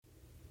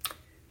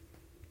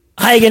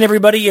Hi again,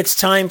 everybody. It's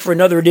time for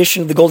another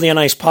edition of the Goldie on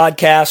Ice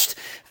podcast.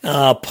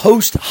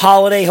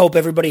 Post-holiday, hope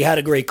everybody had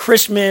a great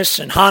Christmas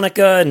and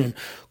Hanukkah, and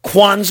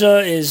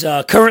Kwanzaa is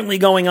currently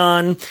going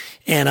on,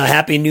 and a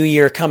Happy New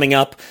Year coming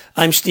up.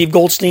 I'm Steve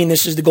Goldstein.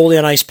 This is the Goldie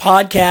on Ice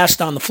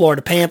podcast on the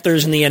Florida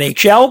Panthers and the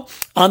NHL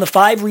on the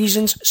 5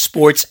 Reasons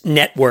Sports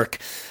Network.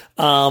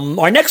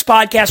 Our next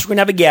podcast, we're going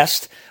to have a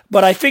guest,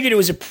 but I figured it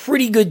was a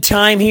pretty good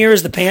time here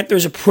as the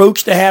Panthers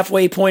approach the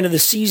halfway point of the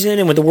season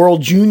and with the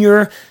World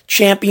Junior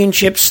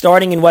Championship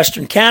starting in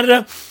Western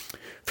Canada,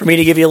 for me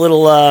to give you a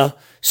little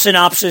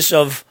synopsis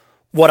of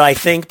what I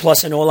think.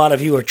 Plus, I know a lot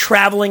of you are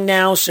traveling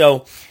now,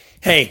 so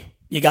hey,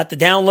 you got the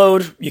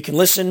download. You can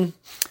listen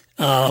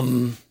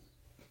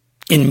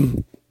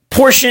in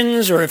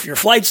portions, or if your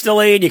flight's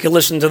delayed, you can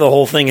listen to the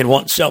whole thing at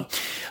once. So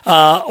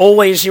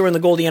always here in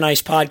the Goldie and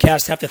Ice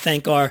podcast, have to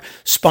thank our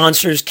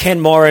sponsors, Ken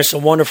Morris, a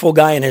wonderful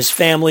guy, and his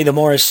family, the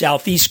Morris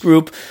Southeast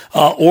Group,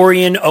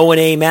 Orion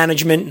O&A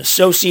Management and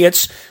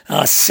Associates,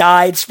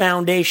 Sides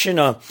Foundation,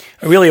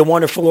 really a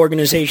wonderful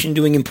organization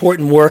doing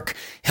important work,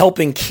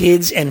 helping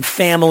kids and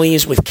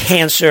families with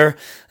cancer,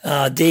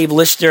 Dave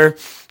Lister,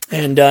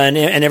 and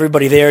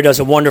everybody there does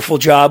a wonderful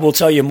job. We'll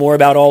tell you more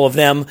about all of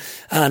them.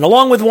 And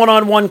along with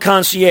One-on-One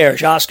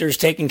Concierge, Oscar's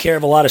taking care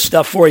of a lot of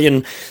stuff for you.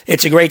 And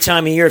it's a great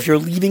time of year if you're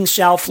leaving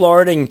South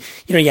Florida and,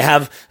 you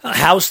have a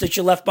house that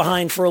you left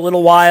behind for a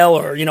little while,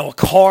 or, a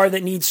car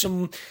that needs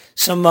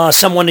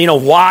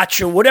someone,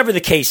 watch, or whatever the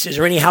case is,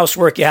 or any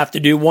housework you have to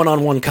do.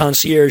 One-on-One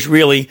Concierge,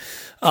 really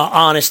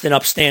honest and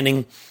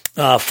upstanding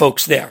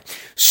folks there.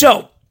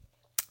 So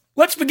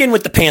let's begin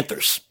with the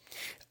Panthers.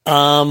 4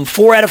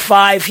 out of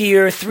 5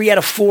 here, 3 out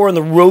of 4 on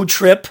the road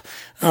trip.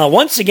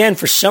 Once again,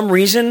 for some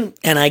reason,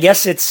 and I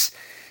guess it's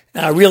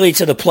really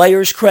to the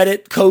players'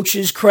 credit,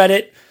 coaches'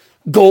 credit,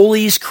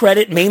 goalies'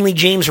 credit, mainly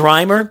James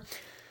Reimer,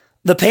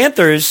 the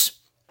Panthers,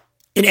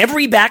 in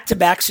every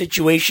back-to-back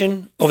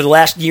situation over the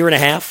last year and a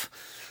half,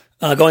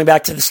 going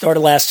back to the start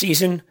of last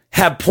season,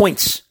 have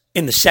points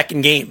in the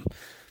second game.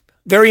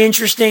 Very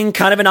interesting,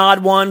 kind of an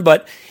odd one,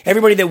 but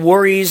everybody that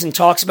worries and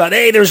talks about,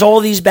 hey, there's all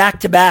these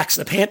back-to-backs,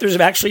 the Panthers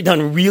have actually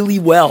done really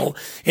well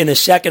in the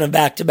second of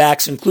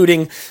back-to-backs,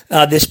 including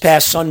this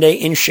past Sunday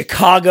in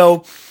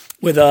Chicago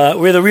with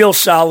a real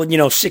solid,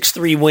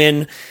 6-3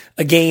 win,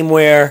 a game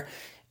where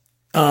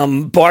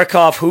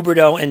Barkov,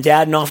 Huberdeau, and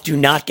Dadonov do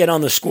not get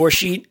on the score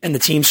sheet, and the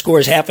team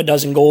scores half a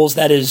dozen goals.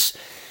 That is,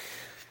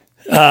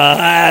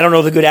 I don't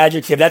know the good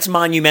adjective, that's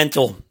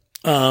monumental.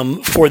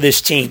 For this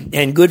team,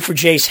 and good for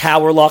Jayce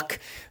Hawryluk.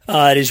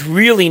 It is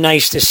really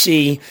nice to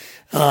see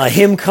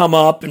him come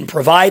up and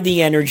provide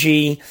the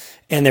energy,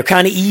 and they're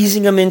kind of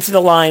easing him into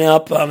the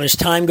lineup. As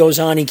time goes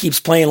on, he keeps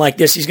playing like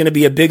this. He's going to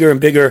be a bigger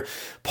and bigger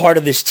part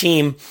of this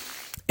team.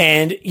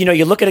 And,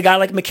 you look at a guy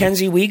like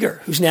Mackenzie Weegar,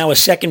 who's now a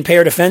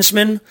second-pair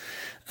defenseman,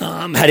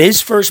 had his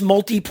first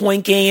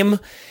multi-point game,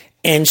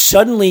 and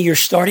suddenly you're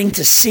starting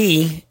to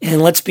see,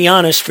 and let's be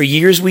honest, for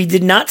years we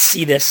did not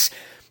see this,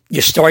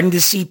 you're starting to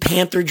see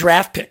Panther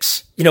draft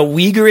picks.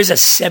 Weegar is a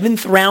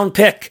 7th-round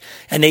pick,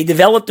 and they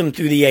developed him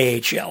through the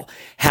AHL.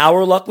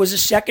 Hawryluk was a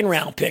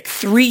 2nd-round pick,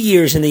 3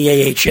 years in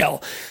the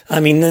AHL. I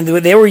mean,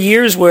 there were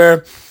years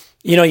where,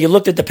 you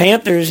looked at the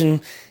Panthers and,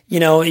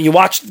 you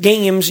watched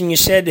games and you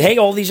said, hey,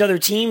 all these other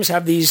teams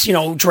have these,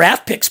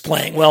 draft picks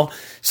playing. Well,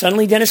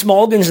 suddenly Dennis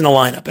Mulligan's in the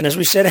lineup. And as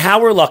we said,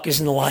 Hawryluk is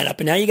in the lineup.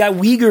 And now you got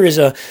Weegar as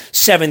a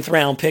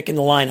 7th-round pick in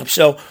the lineup.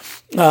 So,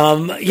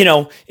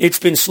 it's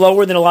been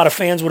slower than a lot of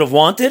fans would have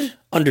wanted,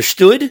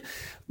 understood,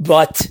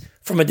 but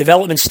from a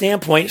development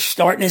standpoint,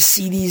 starting to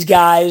see these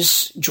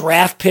guys,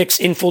 draft picks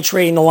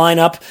infiltrating the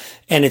lineup,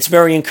 and it's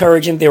very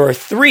encouraging. There are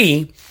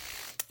 3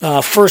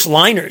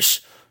 first-liners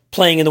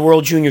playing in the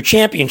World Junior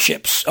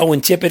Championships. Owen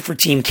Tippett for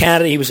Team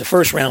Canada, he was a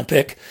 1st-round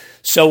pick.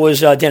 So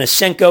was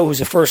Denisenko,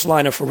 who's a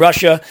first-liner for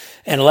Russia,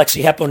 and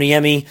Alexei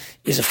Heponiemi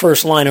is a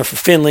first-liner for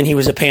Finland. He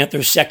was a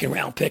Panthers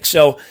 2nd-round pick.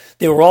 So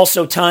there were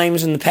also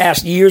times in the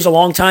past years, a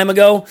long time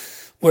ago,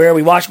 where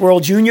we watched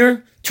World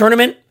Junior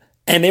Tournament,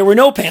 and there were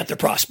no Panther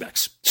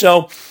prospects.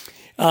 So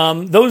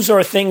those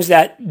are things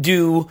that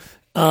do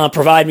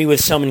provide me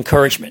with some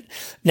encouragement.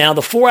 Now,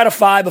 the 4 out of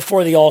 5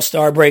 before the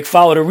All-Star break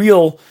followed a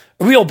real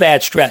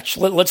bad stretch.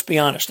 Let's be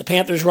honest. The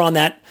Panthers were on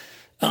that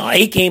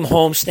 8-game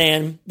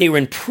homestand. They were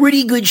in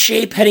pretty good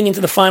shape heading into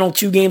the final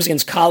 2 games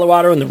against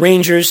Colorado and the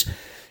Rangers.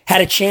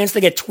 Had a chance to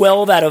get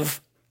 12 out of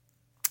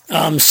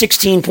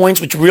 16 points,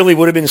 which really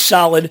would have been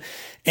solid.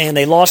 And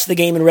they lost the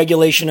game in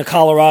regulation to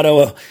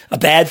Colorado, a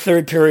bad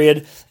third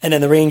period. And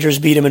then the Rangers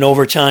beat them in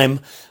overtime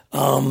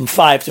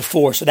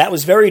 5-4. So that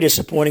was very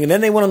disappointing. And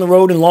then they went on the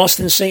road and lost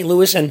in St.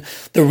 Louis. And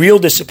the real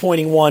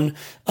disappointing one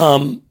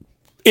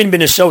in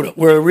Minnesota,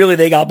 where really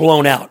they got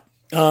blown out.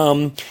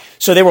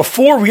 So there were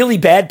 4 really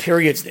bad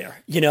periods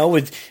there,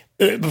 with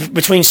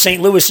between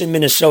St. Louis and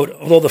Minnesota,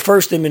 although the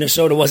first in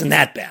Minnesota wasn't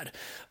that bad.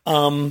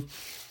 And,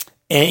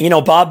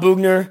 Bob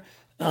Boughner,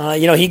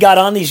 he got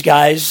on these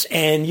guys,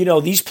 and,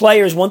 these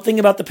players, one thing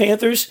about the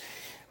Panthers,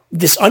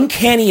 this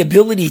uncanny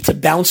ability to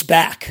bounce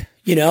back,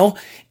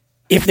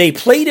 if they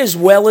played as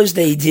well as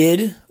they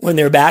did when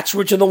their backs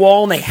were to the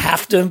wall and they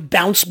have to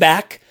bounce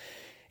back,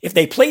 if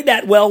they played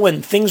that well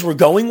when things were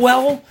going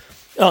well,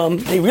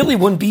 they really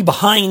wouldn't be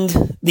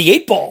behind the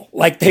 8 ball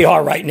like they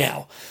are right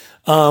now.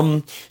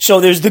 So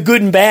there's the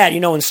good and bad.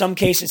 In some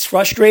cases it's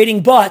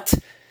frustrating, but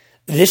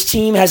this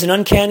team has an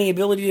uncanny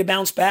ability to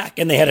bounce back,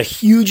 and they had a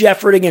huge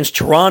effort against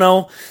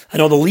Toronto. I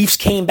know the Leafs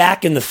came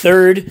back in the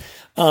third,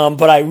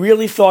 but I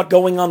really thought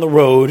going on the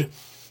road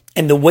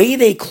and the way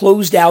they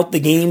closed out the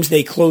games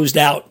they closed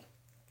out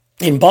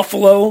in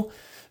Buffalo,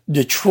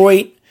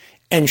 Detroit,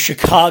 and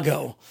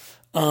Chicago,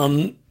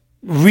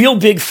 real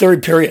big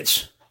third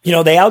periods. They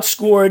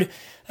outscored,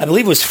 I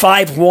believe it was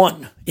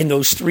 5-1 in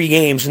those 3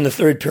 games in the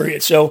third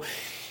period. So,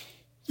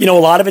 a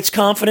lot of it's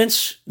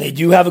confidence. They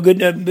do have a good,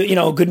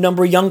 good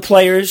number of young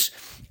players.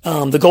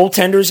 The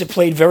goaltenders have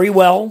played very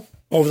well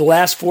over the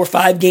last 4 or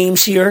 5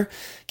 games here.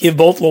 Give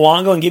both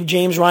Luongo and give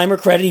James Reimer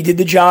credit. He did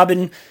the job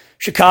in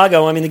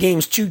Chicago. I mean, the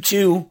game's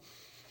 2-2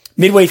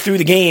 midway through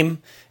the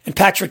game, and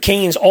Patrick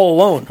Kane's all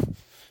alone.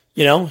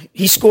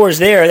 He scores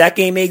there. That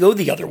game may go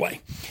the other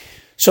way.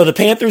 So the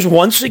Panthers,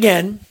 once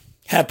again,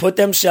 have put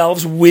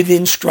themselves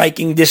within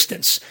striking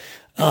distance.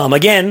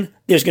 Again,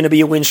 there's going to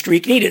be a win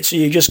streak needed. So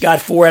you just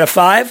got 4 out of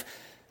 5.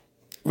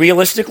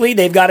 Realistically,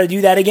 they've got to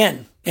do that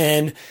again.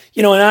 And,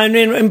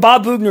 and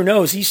Bob Bugner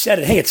knows, he said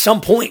it, hey, at some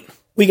point,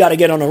 we got to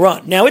get on a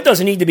run. Now, it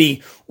doesn't need to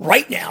be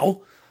right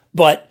now,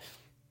 but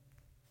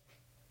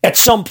at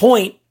some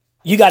point,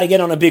 you got to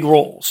get on a big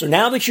roll. So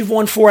now that you've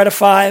won 4 out of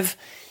 5,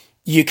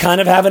 you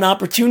kind of have an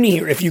opportunity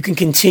here if you can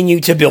continue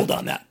to build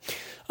on that.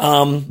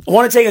 I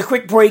want to take a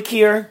quick break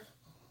here.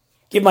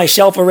 Give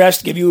myself a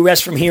rest, give you a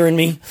rest from hearing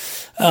me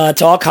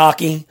talk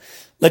hockey,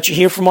 let you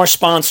hear from our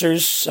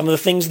sponsors, some of the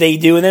things they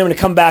do, and then I'm going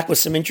to come back with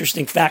some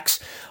interesting facts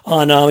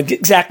on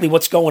exactly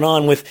what's going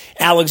on with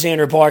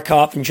Alexander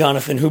Barkov and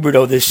Jonathan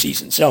Huberdeau this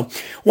season. So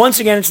once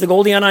again, it's the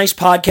Goldie on Ice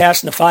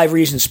podcast and the 5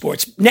 Reasons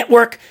Sports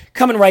Network,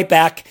 coming right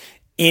back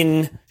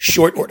in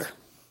short order.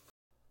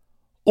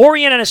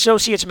 Orient and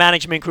Associates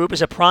Management Group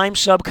is a prime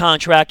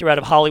subcontractor out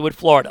of Hollywood,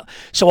 Florida.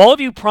 So all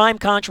of you prime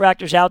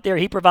contractors out there,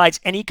 he provides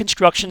any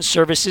construction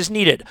services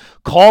needed.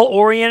 Call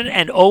Orient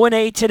and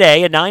O&A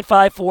today at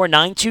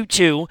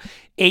 954-922-8660.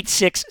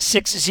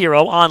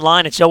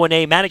 Online, it's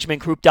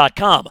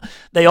onamanagementgroup.com.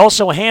 They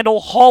also handle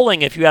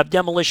hauling if you have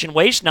demolition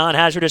waste,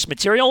 non-hazardous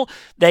material.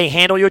 They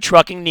handle your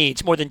trucking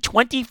needs. More than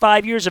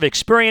 25 years of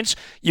experience.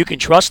 You can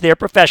trust their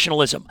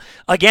professionalism.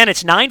 Again,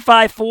 it's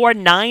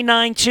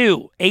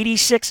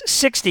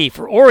 954-992-8660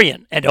 for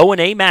Orient and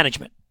O&A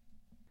Management.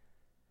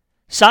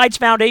 Sides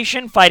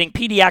Foundation Fighting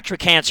Pediatric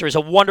Cancer is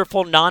a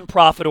wonderful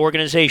nonprofit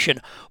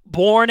organization.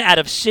 Born out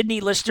of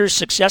Sidney Lister's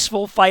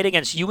successful fight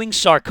against Ewing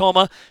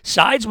sarcoma,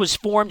 Sides was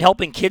formed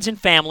helping kids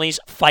and families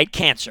fight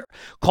cancer.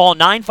 Call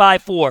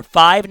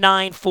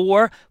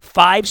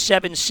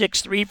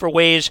 954-594-5763 for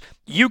ways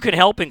you can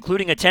help,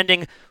 including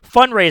attending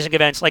fundraising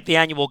events like the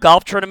annual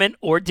golf tournament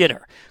or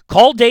dinner.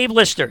 Call Dave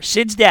Lister,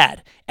 Sid's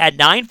dad, at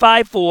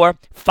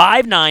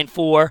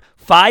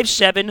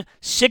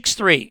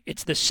 954-594-5763.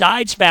 It's the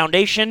Sides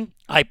Foundation.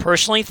 I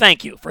personally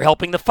thank you for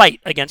helping the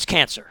fight against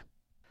cancer.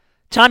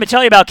 Time to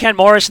tell you about Ken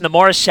Morris and the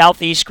Morris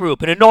Southeast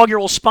Group, an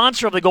inaugural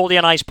sponsor of the Goldie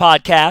on Ice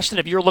podcast. And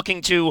if you're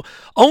looking to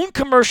own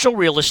commercial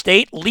real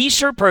estate,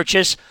 lease or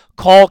purchase,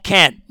 call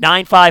Ken,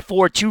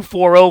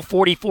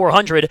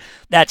 954-240-4400.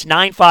 That's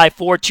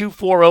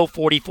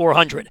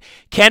 954-240-4400.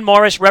 Ken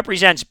Morris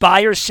represents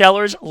buyers,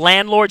 sellers,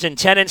 landlords, and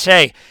tenants.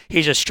 Hey,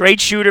 he's a straight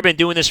shooter, been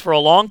doing this for a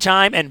long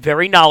time, and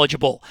very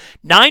knowledgeable.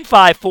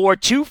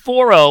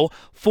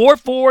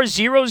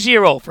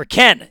 954-240-4400 for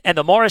Ken and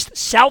the Morris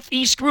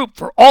Southeast Group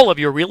for all of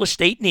your real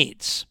estate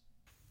needs.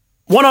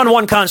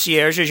 One-on-One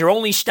Concierge is your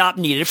only stop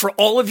needed for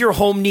all of your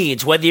home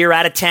needs. Whether you're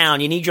out of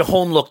town, you need your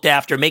home looked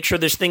after, make sure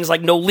there's things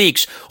like no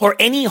leaks, or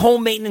any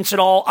home maintenance at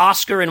all,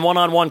 Oscar and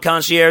One-on-One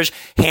Concierge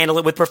handle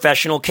it with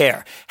professional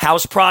care.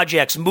 House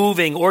projects,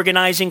 moving,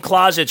 organizing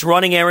closets,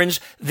 running errands,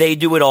 they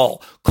do it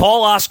all.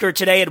 Call Oscar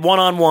today at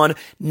One-on-One,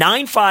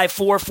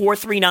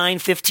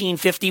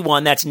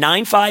 954-439-1551. That's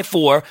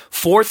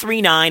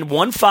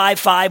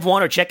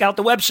 954-439-1551, or check out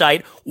the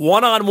website,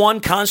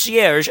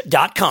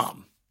 oneonOneconcierge.com.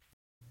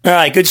 All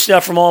right, good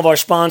stuff from all of our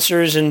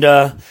sponsors, and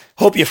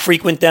hope you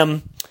frequent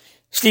them.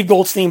 Steve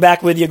Goldstein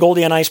back with you,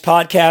 Goldie on Ice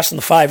podcast and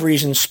the 5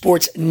 Reasons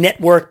Sports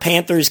Network.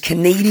 Panthers,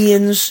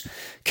 Canadians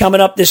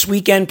coming up this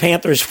weekend.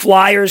 Panthers,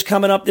 Flyers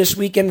coming up this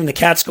weekend, and the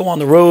Cats go on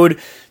the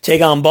road,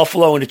 take on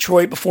Buffalo and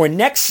Detroit before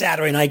next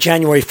Saturday night,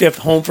 January 5th,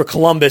 home for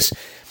Columbus.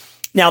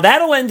 Now,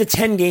 that'll end a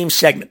 10-game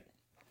segment.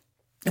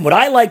 And what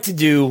I like to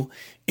do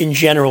in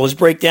general is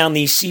break down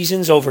these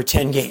seasons over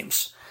 10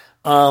 games.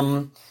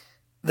 The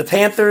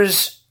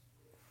Panthers,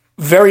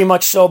 very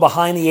much so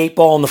behind the 8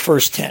 ball in the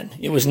first 10.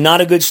 It was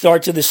not a good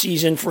start to the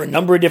season for a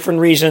number of different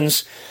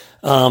reasons.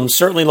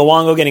 Certainly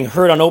Luongo getting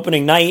hurt on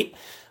opening night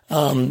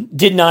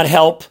did not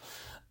help.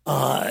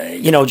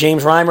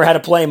 James Reimer had to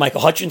play.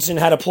 Michael Hutchinson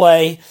had to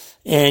play.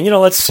 And,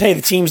 let's say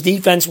the team's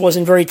defense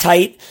wasn't very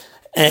tight.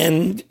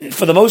 And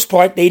for the most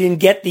part, they didn't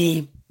get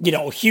the,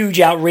 huge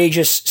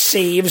outrageous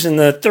saves in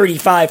the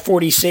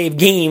 35-40 save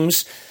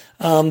games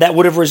that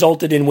would have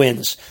resulted in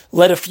wins.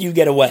 Let a few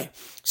get away.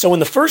 So in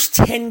the first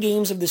 10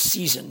 games of the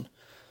season,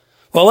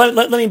 well,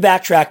 let me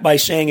backtrack by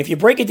saying if you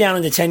break it down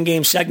into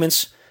 10-game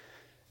segments,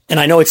 and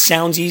I know it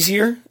sounds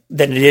easier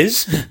than it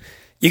is,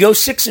 you go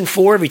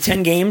 6-4 every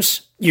 10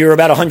 games, you're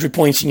about 100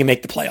 points and you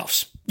make the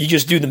playoffs. You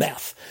just do the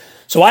math.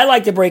 So I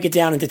like to break it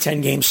down into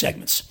 10-game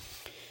segments.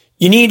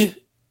 You need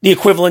the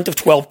equivalent of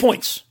 12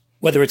 points,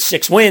 whether it's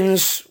 6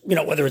 wins,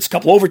 whether it's a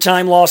couple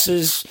overtime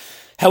losses,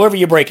 however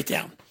you break it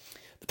down.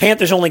 The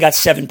Panthers only got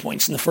 7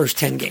 points in the first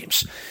 10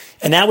 games.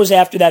 And that was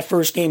after that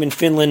first game in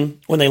Finland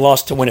when they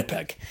lost to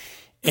Winnipeg.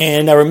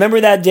 And I remember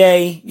that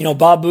day,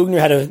 Bob Boughner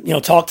had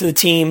to, talk to the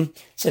team,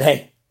 said,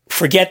 hey,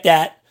 forget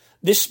that.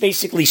 This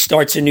basically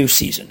starts a new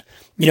season.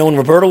 When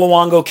Roberto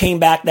Luongo came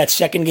back that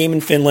second game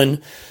in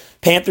Finland,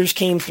 Panthers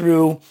came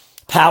through,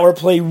 power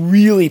play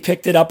really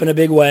picked it up in a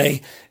big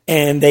way,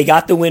 and they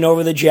got the win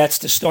over the Jets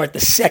to start the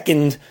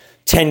second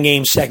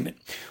 10-game segment.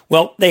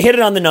 Well, they hit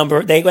it on the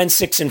number. They went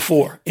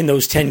 6-4 in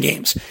those 10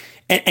 games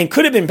and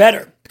could have been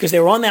better because they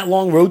were on that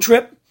long road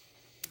trip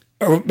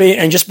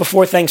and just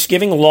before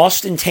Thanksgiving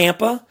lost in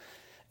Tampa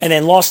and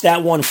then lost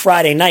that one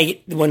Friday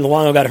night when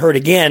Luongo got hurt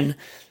again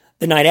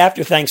the night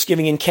after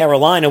Thanksgiving in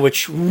Carolina,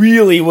 which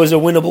really was a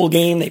winnable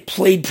game. They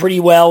played pretty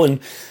well and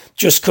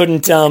just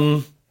couldn't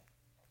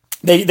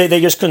they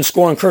just couldn't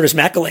score on Curtis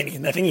McElhinney.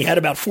 And I think he had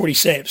about 40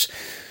 saves.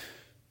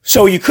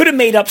 So you could have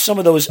made up some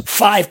of those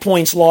 5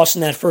 points lost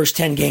in that first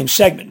 10-game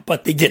segment,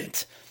 but they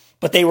didn't.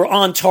 But they were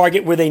on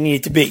target where they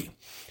needed to be.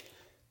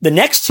 The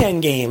next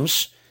 10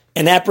 games,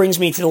 and that brings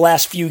me to the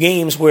last few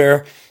games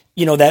where,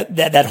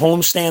 that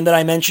homestand that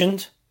I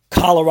mentioned,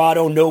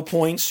 Colorado, no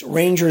points,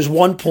 Rangers,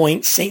 1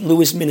 point, St.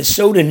 Louis,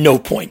 Minnesota, no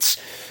points.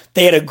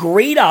 They had a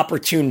great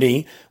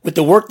opportunity with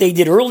the work they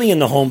did early in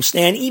the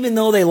homestand, even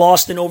though they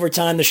lost in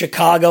overtime to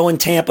Chicago and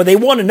Tampa. They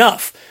won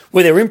enough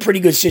where they were in pretty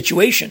good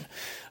situation.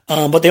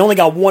 But they only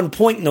got 1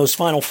 point in those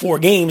final 4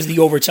 games, the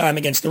overtime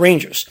against the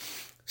Rangers.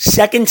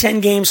 Second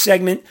 10-game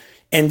segment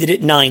ended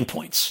at 9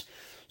 points.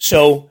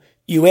 So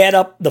you add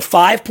up the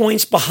 5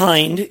 points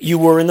behind you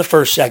were in the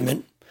first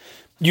segment.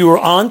 You were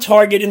on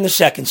target in the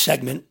second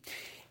segment.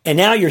 And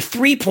now you're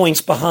 3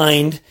 points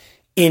behind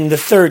in the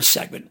third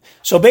segment.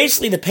 So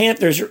basically the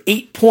Panthers are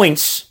 8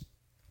 points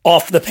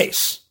off the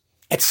pace.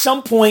 At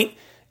some point,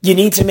 you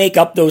need to make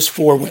up those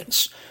 4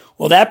 wins.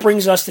 Well, that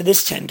brings us to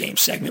this 10-game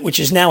segment, which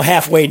is now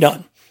halfway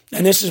done.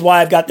 And this is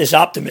why I've got this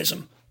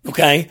optimism,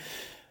 okay?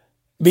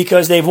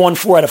 Because they've won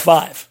 4 out of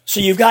 5.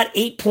 So you've got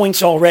 8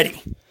 points already.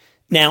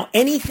 Now,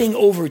 anything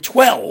over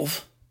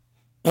 12,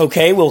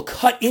 okay, will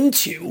cut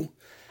into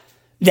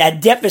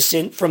that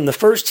deficit from the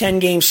first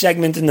 10-game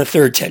segment and the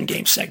third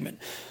 10-game segment.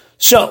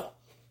 So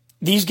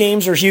these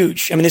games are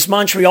huge. I mean, this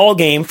Montreal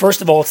game,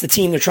 first of all, it's the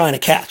team they're trying to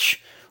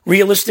catch.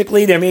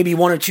 Realistically, there may be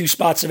 1 or 2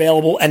 spots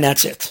available, and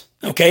that's it,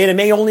 okay? And it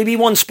may only be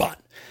 1 spot.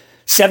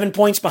 7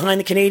 points behind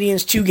the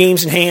Canadiens, 2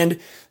 games in hand.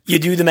 You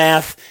do the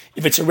math.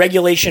 If it's a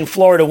regulation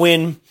Florida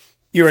win,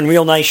 you're in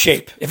real nice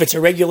shape. If it's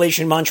a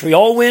regulation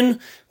Montreal win,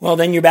 well,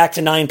 then you're back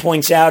to 9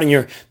 points out and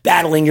you're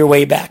battling your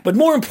way back. But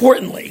more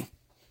importantly,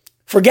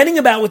 forgetting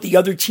about what the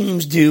other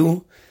teams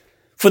do,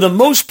 for the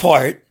most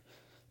part,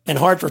 and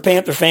hard for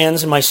Panther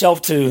fans and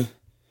myself to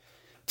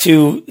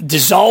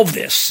dissolve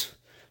this,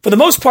 for the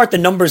most part, the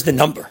number's the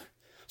number.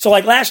 So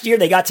like last year,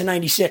 they got to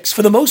 96.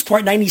 For the most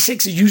part,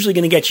 96 is usually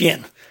going to get you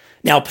in.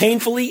 Now,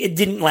 painfully, it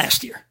didn't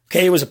last year.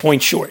 Okay, it was a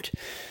point short.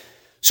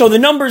 So the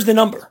number's the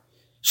number.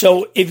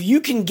 So if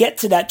you can get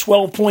to that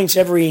 12 points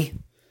every,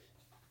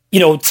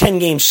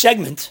 10-game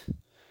segment,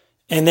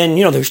 and then,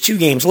 there's 2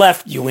 games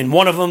left, you win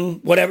one of them,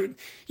 whatever,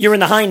 you're in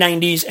the high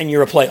 90s and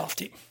you're a playoff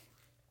team.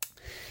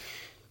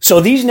 So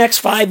these next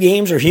 5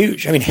 games are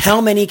huge. I mean,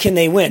 how many can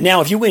they win?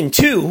 Now, if you win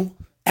 2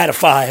 out of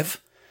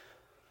 5,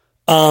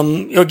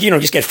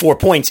 just get 4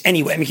 points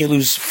anyway. I mean, you can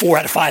lose 4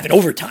 out of 5 in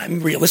overtime,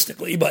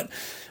 realistically, but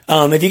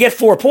if you get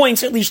 4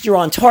 points, at least you're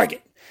on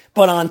target.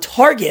 But on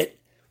target,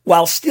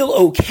 while still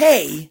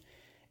okay,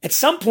 at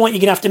some point you're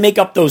going to have to make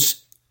up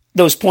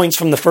those points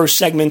from the first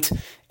segment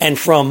and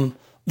from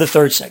the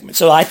third segment.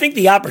 So I think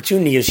the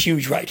opportunity is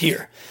huge right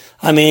here.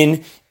 I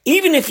mean,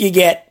 even if you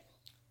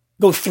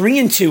go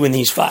 3-2 in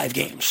these 5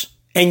 games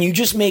and you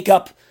just make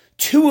up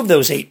 2 of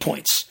those 8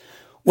 points,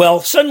 well,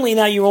 suddenly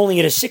now you're only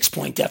at a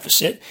 6-point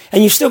deficit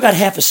and you've still got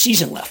half a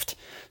season left.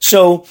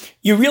 So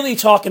you're really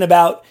talking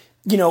about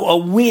a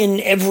win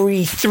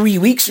every 3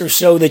 weeks or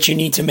so that you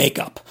need to make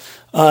up.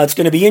 It's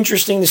going to be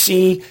interesting to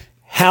see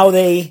how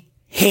they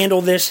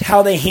handle this,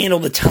 how they handle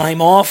the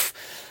time off.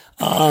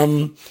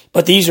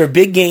 But these are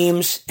big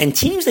games and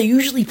teams they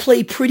usually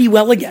play pretty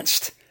well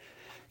against.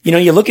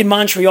 You look at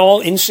Montreal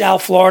in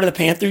South Florida, the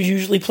Panthers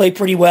usually play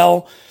pretty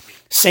well.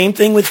 Same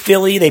thing with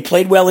Philly. They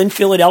played well in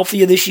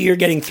Philadelphia this year,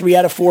 getting 3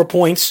 out of 4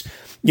 points.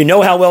 You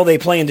know how well they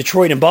play in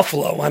Detroit and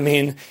Buffalo. I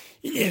mean,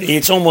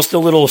 it's almost a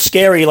little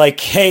scary, like,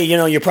 hey,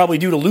 you're probably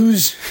due to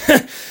lose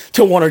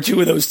to 1 or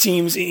 2 of those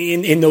teams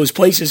in those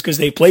places because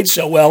they played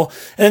so well.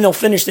 And then they'll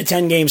finish the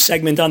 10-game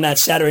segment on that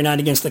Saturday night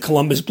against the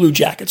Columbus Blue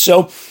Jackets.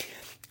 So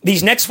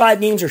these next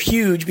 5 games are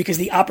huge because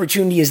the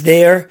opportunity is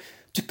there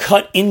to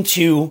cut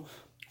into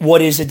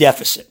what is a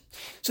deficit.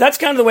 So that's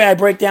kind of the way I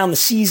break down the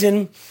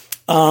season.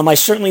 I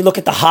certainly look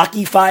at the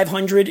Hockey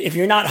 500. If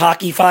you're not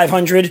Hockey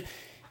 500,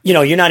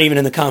 you're not even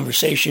in the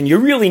conversation. You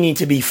really need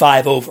to be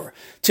 5 over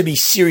to be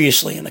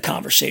seriously in the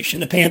conversation.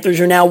 The Panthers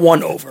are now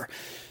 1 over.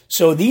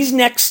 So these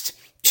next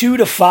 2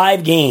 to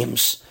 5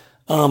 games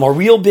are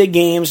real big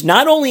games,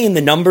 not only in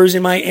the numbers,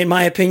 in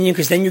my opinion,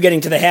 because then you're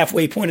getting to the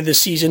halfway point of the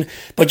season,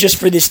 but just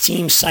for this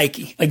team's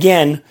psyche.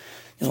 Again,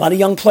 there's a lot of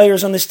young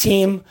players on this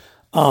team,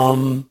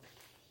 and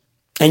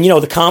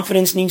the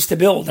confidence needs to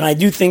build. And I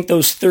do think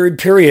those third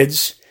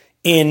periods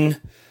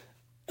in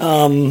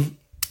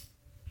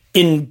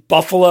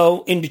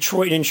Buffalo, in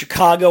Detroit, in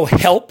Chicago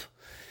help.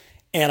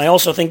 And I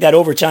also think that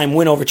overtime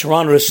win over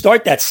Toronto to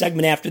start that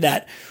segment after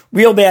that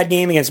real bad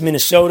game against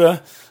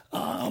Minnesota,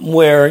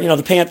 where,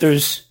 the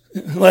Panthers,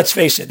 let's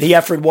face it, the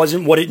effort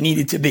wasn't what it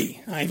needed to be.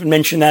 I even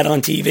mentioned that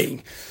on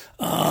TV.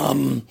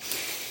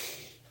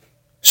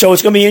 So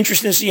it's going to be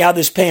interesting to see how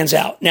this pans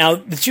out. Now,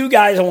 the two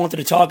guys I wanted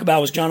to talk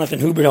about was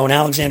Jonathan Huberdeau and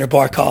Alexander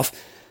Barkov.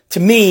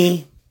 To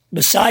me,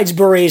 besides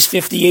Bure's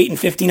 58 and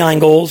 59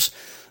 goals,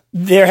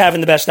 they're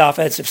having the best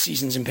offensive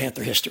seasons in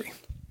Panther history.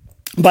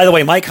 By the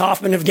way, Mike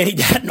Hoffman and Evgeny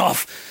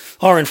Dadonov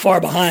aren't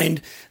far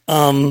behind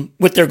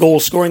with their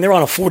goal scoring. They're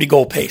on a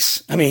 40-goal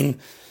pace. I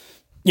mean,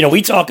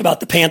 we talk about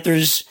the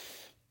Panthers,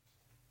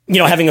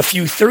 having a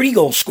few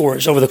 30-goal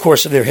scorers over the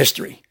course of their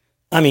history.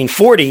 I mean,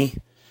 40,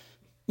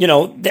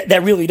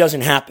 that really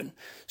doesn't happen.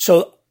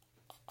 So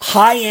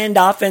high-end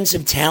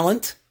offensive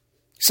talent,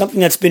 something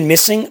that's been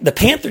missing, the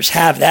Panthers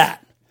have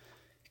that,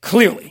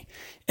 clearly.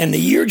 And the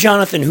year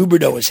Jonathan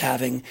Huberdeau is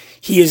having,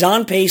 he is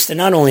on pace to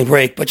not only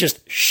break, but just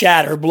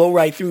blow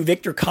right through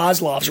Viktor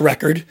Kozlov's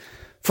record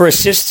for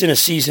assists in a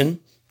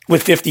season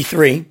with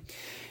 53.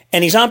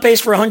 And he's on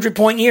pace for a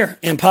 100-point year.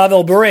 And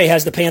Pavel Bure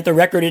has the Panther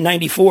record at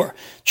 94.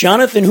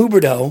 Jonathan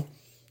Huberdeau,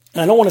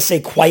 and I don't want to say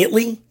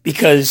quietly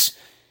because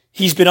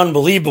he's been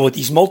unbelievable with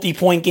these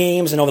multi-point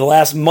games. And over the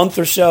last month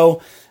or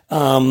so,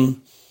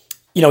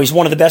 he's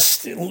one of the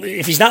best.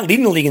 If he's not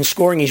leading the league in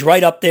scoring, he's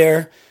right up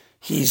there.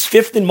 He's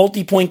 5th in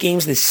multi-point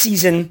games this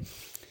season.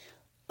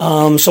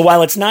 So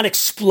while it's not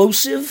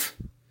explosive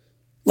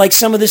like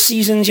some of the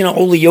seasons,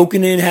 Olli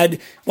Jokinen had,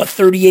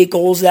 38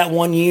 goals that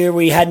one year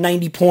where he had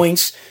 90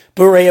 points.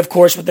 Bure, of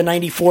course, with the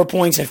 94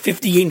 points at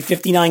 58 and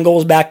 59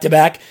 goals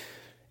back-to-back.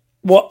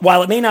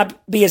 While it may not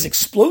be as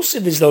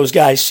explosive as those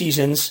guys'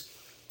 seasons,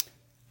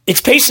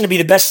 it's pacing to be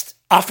the best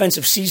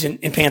offensive season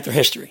in Panther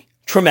history.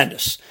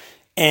 Tremendous.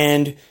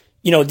 And,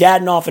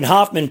 Dadonov and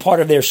Hoffman,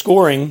 part of their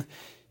scoring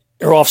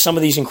are off some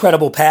of these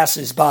incredible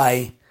passes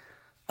by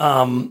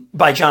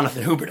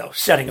Jonathan Huberdeau,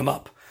 setting him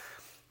up.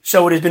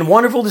 So it has been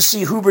wonderful to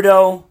see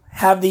Huberdeau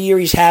have the year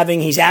he's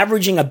having. He's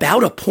averaging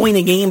about a point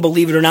a game,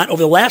 believe it or not,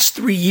 over the last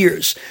 3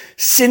 years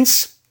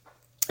since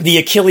the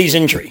Achilles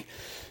injury.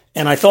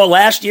 And I thought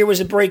last year was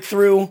a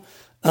breakthrough,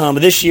 but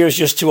this year is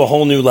just to a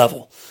whole new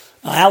level.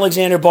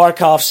 Alexander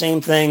Barkov,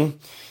 same thing.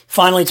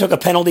 Finally took a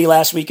penalty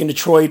last week in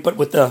Detroit, but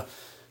with the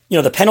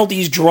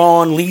penalties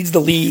drawn leads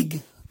the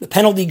league. The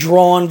penalty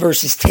drawn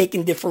versus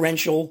taken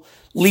differential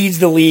leads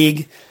the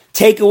league.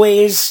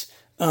 Takeaways,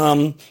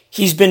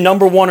 he's been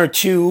number 1 or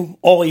 2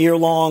 all year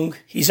long.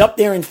 He's up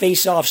there in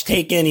faceoffs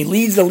taken. He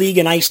leads the league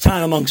in ice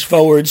time amongst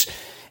forwards.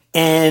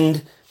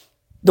 And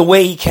the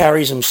way he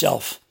carries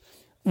himself,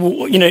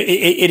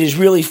 it is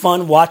really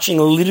fun watching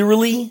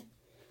literally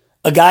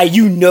a guy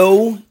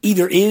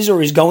either is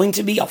or is going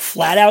to be a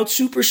flat-out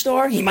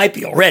superstar. He might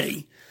be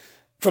already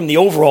from the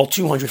overall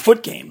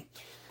 200-foot game.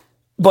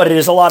 But it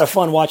is a lot of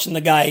fun watching the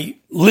guy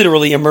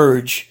literally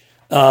emerge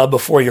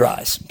before your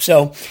eyes.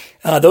 So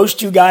those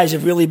two guys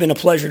have really been a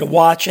pleasure to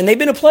watch, and they've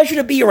been a pleasure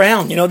to be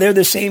around. They're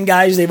the same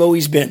guys they've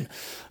always been.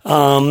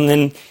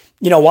 And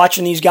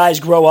watching these guys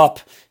grow up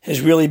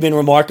has really been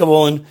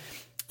remarkable. And,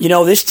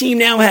 this team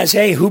now has,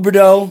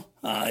 Huberdeau,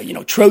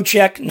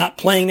 Trocheck, not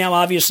playing now,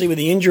 obviously, with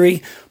the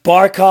injury,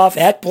 Barkov,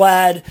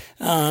 Ekblad.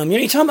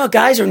 You're talking about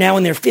guys who are now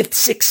in their 5th,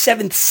 6th,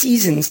 7th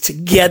seasons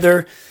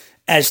together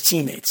as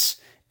teammates.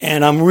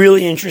 And I'm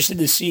really interested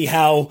to see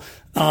how,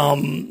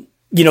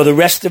 the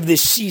rest of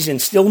this season,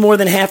 still more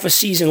than half a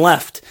season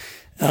left,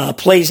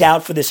 plays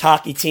out for this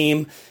hockey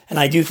team. And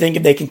I do think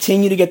if they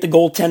continue to get the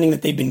goaltending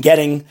that they've been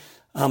getting,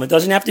 it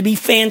doesn't have to be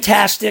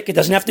fantastic. It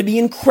doesn't have to be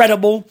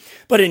incredible,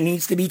 but it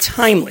needs to be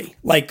timely,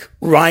 like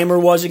Reimer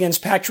was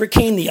against Patrick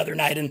Kane the other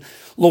night, and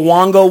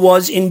Luongo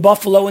was in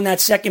Buffalo in that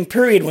second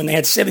period when they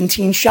had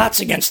 17 shots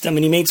against them,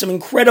 and he made some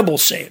incredible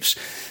saves.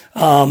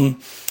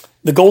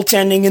 The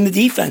goaltending and the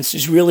defense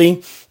is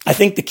really, I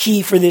think, the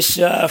key for this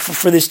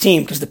for this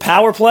team, because the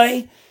power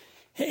play,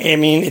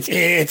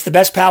 it's the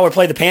best power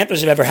play the Panthers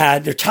have ever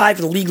had. They're tied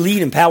for the league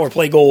lead in power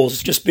play goals.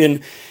 It's just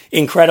been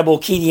incredible.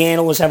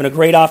 Kedianou is having a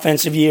great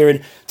offensive year.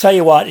 And tell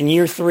you what, in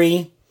year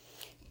 3,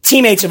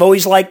 teammates have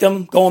always liked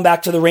him, going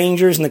back to the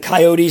Rangers and the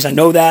Coyotes. I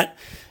know that.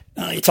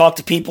 You talk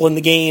to people in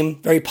the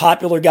game, very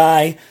popular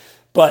guy.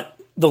 But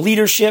the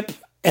leadership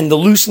and the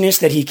looseness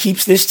that he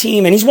keeps this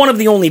team, and he's one of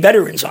the only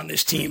veterans on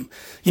this team.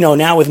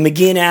 Now with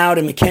McGinn out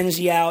and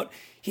McKenzie out,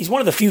 he's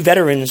one of the few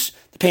veterans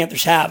the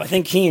Panthers have. I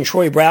think he and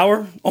Troy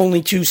Brouwer,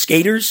 only two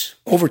skaters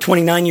over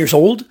 29 years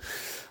old.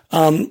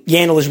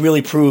 Yandle has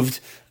really proved,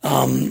 a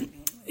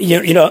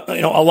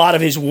lot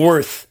of his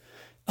worth,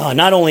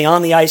 not only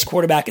on the ice,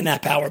 quarterback in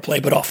that power play,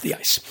 but off the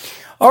ice.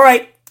 All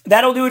right,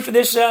 that'll do it for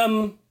this,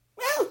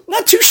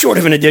 not too short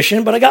of an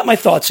edition, but I got my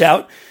thoughts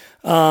out.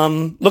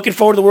 Looking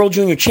forward to the World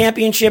Junior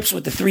Championships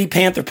with the three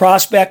Panther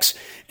prospects,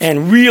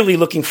 and really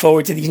looking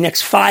forward to these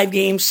next 5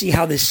 games, see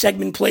how this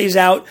segment plays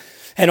out,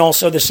 and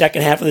also the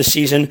second half of the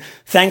season.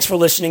 Thanks for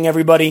listening,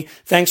 everybody.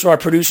 Thanks to our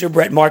producer,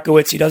 Brett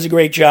Markowitz. He does a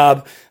great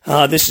job.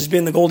 This has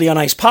been the Goldie on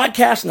Ice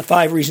podcast and the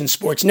 5 Reasons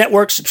Sports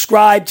Network.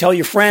 Subscribe, tell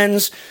your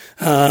friends,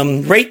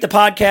 rate the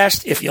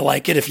podcast if you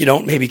like it. If you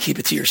don't, maybe keep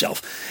it to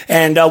yourself.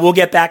 And we'll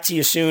get back to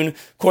you soon.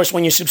 Of course,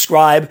 when you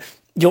subscribe,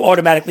 you'll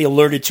automatically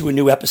alerted to a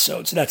new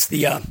episode. So that's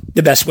the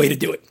best way to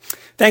do it.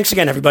 Thanks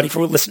again, everybody,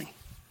 for listening.